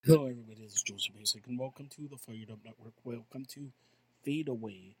Hello, everybody. This is Joseph Basic, and welcome to the FiredUp Network. Welcome to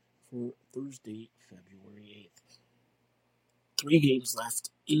Fadeaway for Thursday, February 8th. 3 games left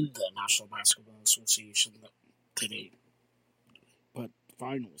in the National Basketball Association today. But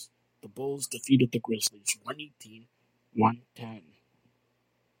finals, the Bulls defeated the Grizzlies 118-110.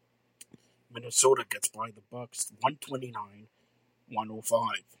 Minnesota gets by the Bucks 129-105.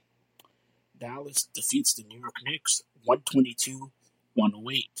 Dallas defeats the New York Knicks 122-108.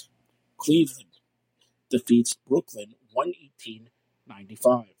 Cleveland defeats Brooklyn 118-95.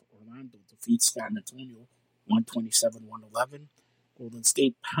 Orlando defeats San Antonio 127-111. Golden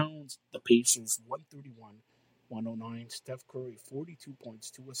State pounds the Pacers 131-109. Steph Curry 42 points,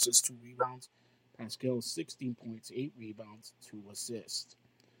 2 assists, 2 rebounds. Pascal 16 points, 8 rebounds, 2 assists.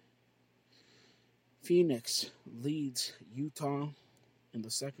 Phoenix leads Utah in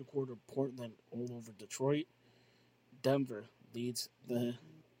the second quarter. Portland all over Detroit. Denver leads the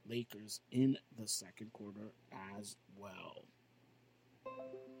Lakers in the second quarter as well.